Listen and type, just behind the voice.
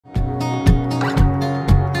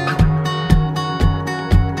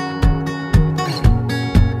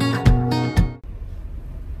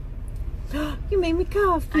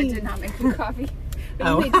coffee. I did not make you coffee. But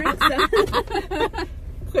Oh. you made drinks then.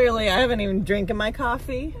 Clearly, I haven't even drinking my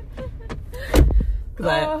coffee.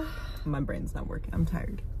 Because my brain's not working. I'm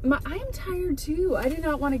tired. I am tired too. I did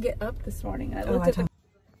not want to get up this morning. I looked at the...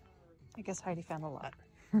 I guess Heidi found a lot.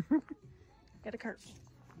 Get a cart.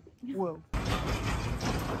 Whoa.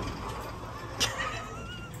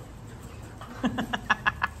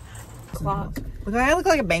 clock. Look, I look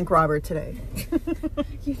like a bank robber today.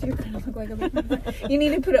 You do kind of look like a bank robber. You need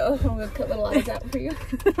to put little eyes out for you.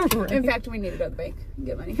 Right. In fact, we need to go to the bank and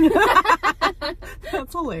get money.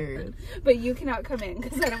 That's hilarious. But you cannot come in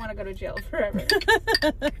because I don't want to go to jail forever.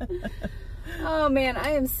 Oh man,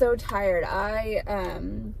 I am so tired. I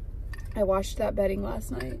washed that bedding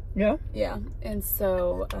last night. Yeah? Yeah. And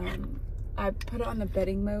so I put it on the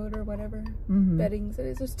bedding mode or whatever. Beddings it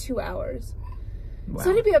is. It was 2 hours. Wow.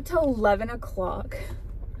 So to be up till 11 o'clock.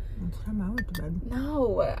 What time I went to bed?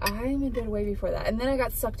 No, I'm in bed way before that. And then I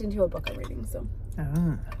got sucked into a book I'm reading, so.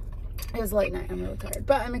 Oh. It was late night. I'm really tired.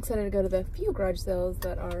 But I'm excited to go to the few garage sales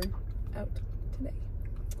that are out today.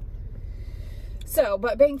 So,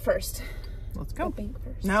 but bank first. Let's go. Bank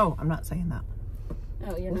first. No, I'm not saying that.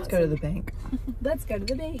 Oh, you're not. Let's go to the bank. Let's go to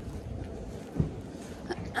the bank.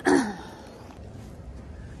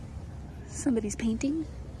 Somebody's painting.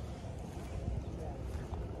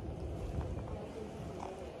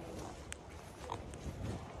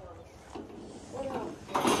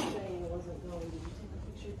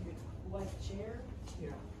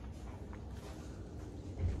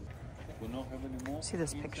 See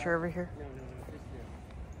this picture over here?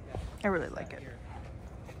 I really like it.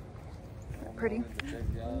 Pretty?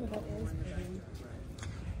 Oh, that is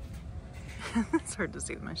pretty. It's hard to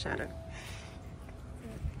see with my shadow.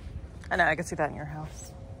 I know, I can see that in your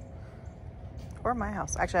house. Or my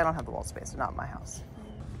house. Actually, I don't have the wall space, not my house.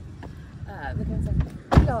 The guy's like,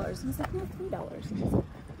 $3. He's like, no, $3. He's like, no,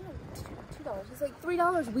 $2. He's like,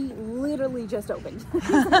 $3. We literally just opened.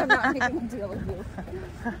 I'm not making a deal with you.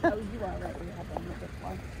 Oh, you are right. We have one with this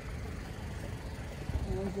one.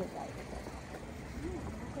 And we did right with it.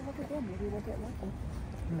 Yeah, look again. Maybe we'll get lucky.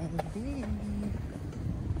 Maybe.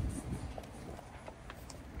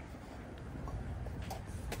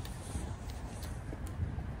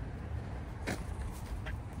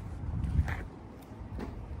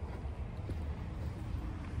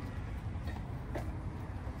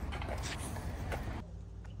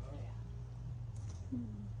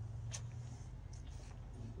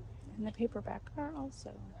 And the paperback are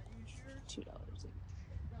also $2.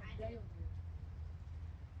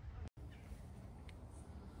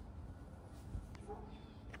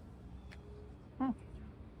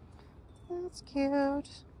 That's cute.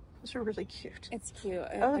 Those are really cute. It's cute.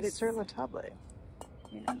 Oh, it's sur la table.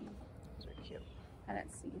 Yeah. Those are cute. I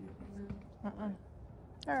didn't see it. All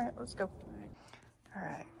right, let's go. All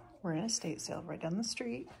right, we're in a estate sale right down the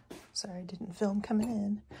street. Sorry, I didn't film coming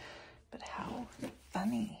in, but how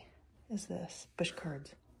funny is this? Bush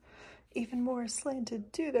cards. Even more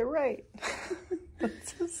slanted to the right.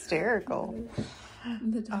 That's hysterical.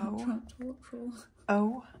 The Donald Trump troll.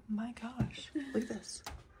 Oh my gosh. Look at this.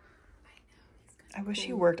 I wish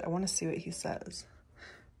he worked. I want to see what he says.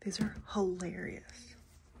 These are hilarious.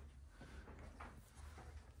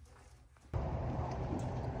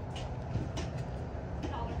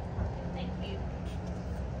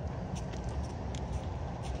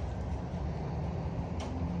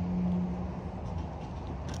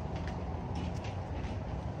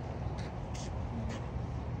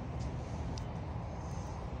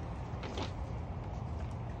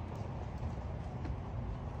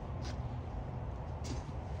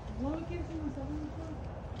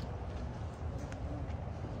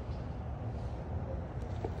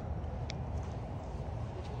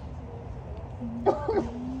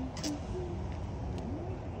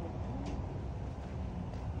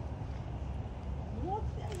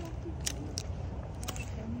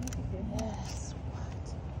 Yes,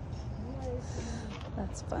 what?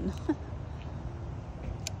 That's fun.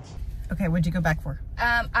 Okay, what'd you go back for?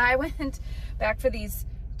 I went back for these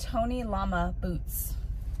Tony Llama boots,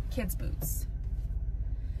 kids boots.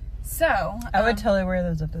 So I would totally wear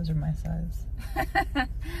those if those are my size.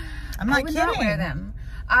 I'm not kidding. I would not wear them.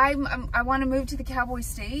 I want to move to the cowboy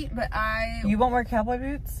state, but You won't wear cowboy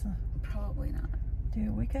boots? Probably not.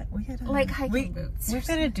 Dude, we gotta like hiking boots. We've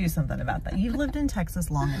got to do something about that. You've lived in Texas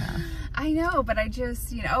long enough. I know, but I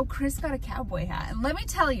just, oh, Chris got a cowboy hat, and let me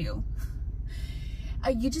tell you,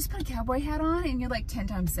 you just put a cowboy hat on, and you're like 10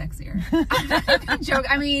 times sexier. I'm not even joking.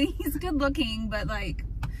 I mean, he's good looking, but like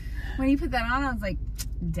when you put that on, I was like,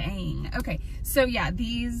 dang. Okay, so yeah,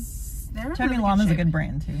 these They're Tony really Llama's good a shape. good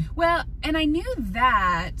brand too. Well, and I knew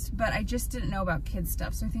that, but I just didn't know about kids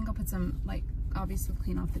stuff. So I think I'll put some, like, obviously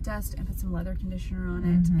clean off the dust and put some leather conditioner on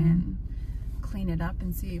it and clean it up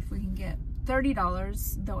and see if we can get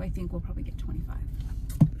 $30, though I think we'll probably get $25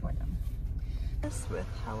 for them. This with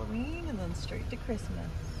Halloween and then straight to Christmas.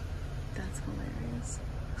 That's hilarious.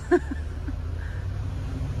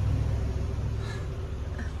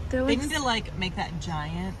 They need to like make that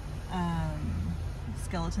giant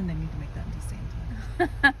skeleton. They need to make that into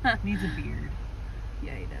Santa. Needs a beard.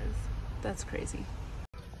 Yeah, he does. That's crazy.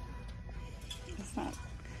 It's not.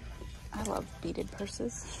 I love beaded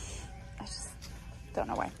purses. I just don't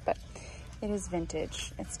know why, but it is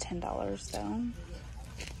vintage. It's $10 though.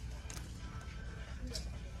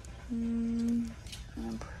 In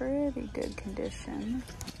pretty good condition.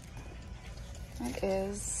 It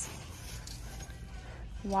is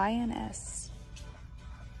YNS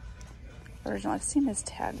original. I've seen this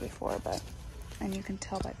tag before, and you can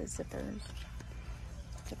tell by the zippers.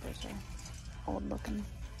 Zippers are old looking.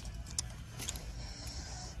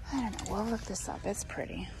 I don't know. We'll look this up. It's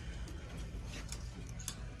pretty.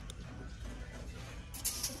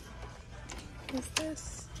 What is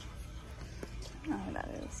this? I don't know who that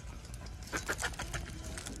is.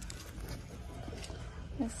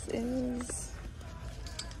 This is,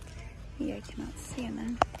 yeah, I cannot see in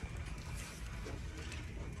there.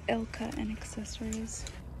 Elka and accessories.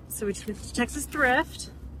 So we went to Texas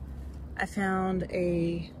Thrift. I found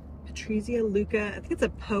a Patrizia Luca, I think it's a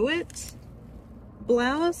poet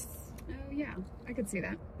blouse. Oh yeah, I could see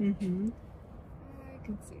that. I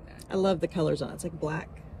could see that. I love the colors on it. It's like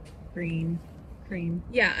black, green, cream.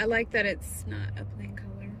 Yeah, I like that it's not a plain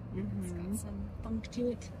color. It's got some funk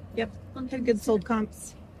to it. Yep, had good sold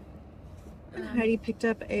comps. Heidi picked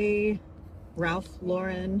up a Ralph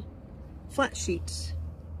Lauren flat sheet.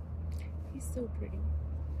 He's so pretty.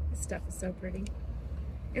 This stuff is so pretty.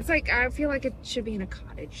 It's like, I feel like it should be in a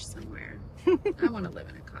cottage somewhere. I want to live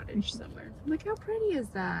in a cottage somewhere. I'm like, how pretty is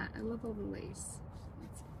that? I love all the lace.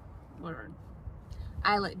 Or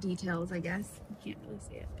eyelet details, I guess. You can't really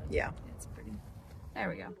see it, but yeah, it's pretty. There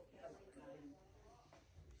we go.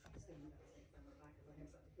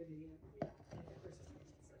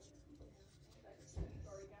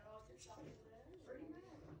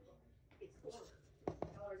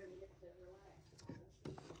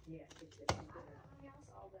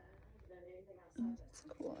 Oh, that's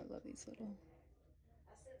cool. I love these little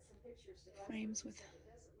frames with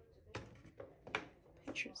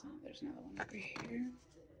pictures on it. There's another one over here.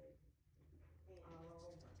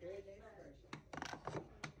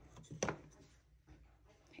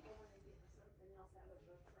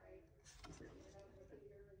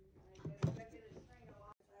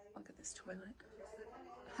 Look at this toilet.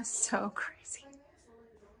 That's so crazy.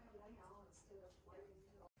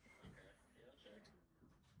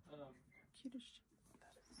 Cutest.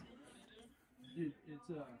 It's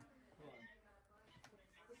hold on.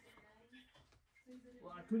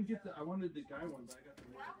 Well, I couldn't get I wanted the guy one, but I got the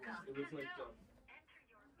one. It was like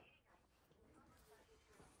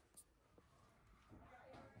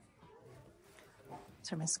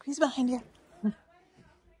sorry, my squeeze behind you.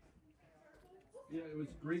 yeah, it was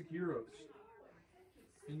Great Heroes,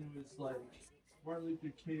 and it was like Martin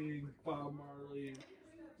Luther King, Bob Marley,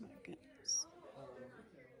 My goodness.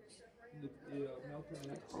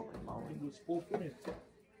 Malcolm X. It was full print.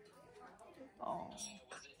 Oh.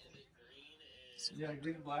 Yeah,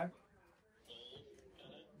 green and black.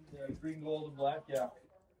 Yeah, green, gold, and black. Yeah.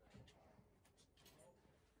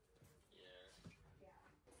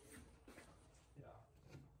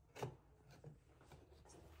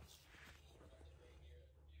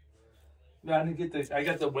 No, I didn't get this. I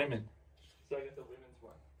got the women. So I got the women's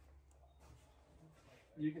one.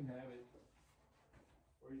 You can have it.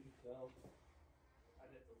 Or you can sell. I'd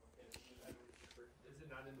have to look at it. Is it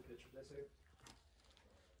not in the picture? That's it.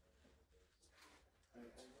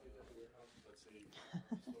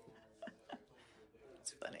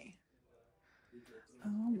 It's funny.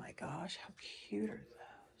 Oh my gosh, how cute are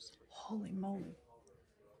those? Holy moly.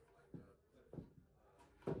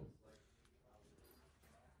 I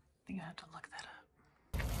think I have to look that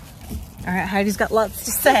up. All right, Heidi's got lots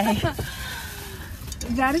to say.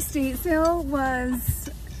 That estate sale was,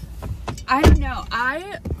 I don't know,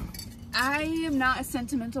 I am not a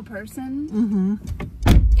sentimental person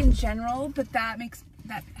in general, but that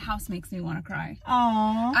house makes me want to cry.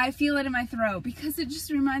 Aww. I feel it in my throat because it just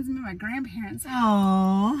reminds me of my grandparents'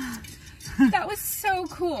 house. Aww. That was so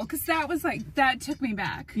cool because that was like, that took me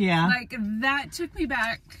back. Yeah. Like that took me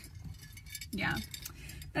back. Yeah.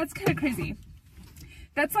 That's kind of crazy.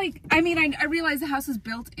 That's like, I mean, I realized the house was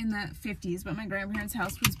built in the 50s, but my grandparents'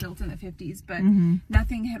 house was built in the 50s, but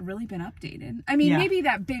nothing had really been updated. I mean, maybe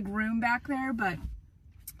that big room back there, but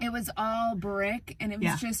it was all brick, and it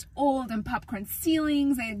was just old and popcorn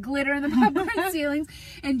ceilings. They had glitter in the popcorn ceilings,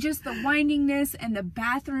 and just the windingness and the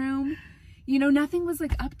bathroom. You know, nothing was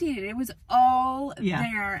like updated. It was all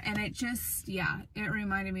there, and it just, it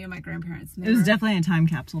reminded me of my grandparents. It was definitely a time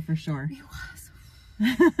capsule for sure. It was.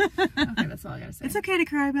 Okay, that's all I gotta say. It's okay to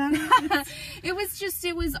cry about it. It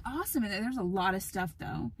was awesome. And there's a lot of stuff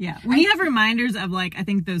though. Yeah. When you have reminders of like, I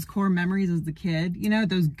think those core memories as a kid, you know,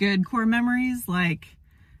 those good core memories, like,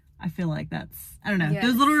 I feel like that's, I don't know,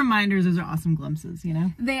 those little reminders, those are awesome glimpses, you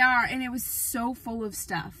know? They are, and it was so full of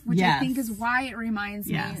stuff, which I think is why it reminds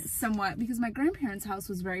me somewhat, because my grandparents' house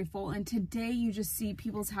was very full, and today you just see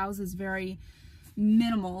people's houses very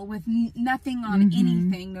minimal with nothing on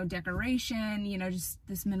anything, no decoration, you know, just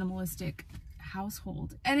this minimalistic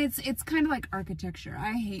household. And it's kind of like architecture.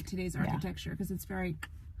 I hate today's architecture because it's very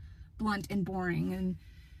blunt and boring, and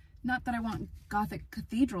not that I want Gothic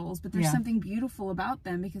cathedrals, but there's something beautiful about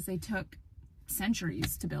them because they took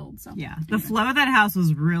centuries to build. So the flow of that house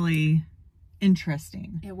was really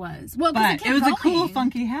interesting. It was. Well, but it was a cool,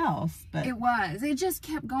 funky house. But it was. It just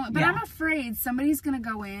kept going. But I'm afraid somebody's going to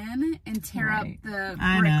go in and tear up the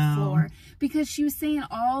brick floor, because she was saying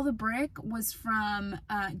all the brick was from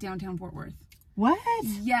downtown Fort Worth. What?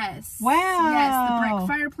 Yes. Wow. Yes, the brick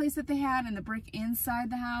fireplace that they had and the brick inside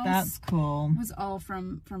the house. That's cool. Was all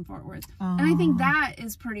from Fort Worth. And I think that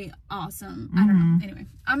is pretty awesome. I don't know. Anyway,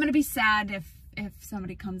 I'm going to be sad if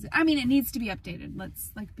somebody comes in. I mean, it needs to be updated.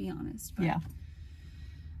 Let's like be honest. But, yeah.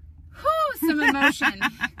 Whew, some emotion.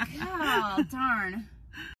 God darn.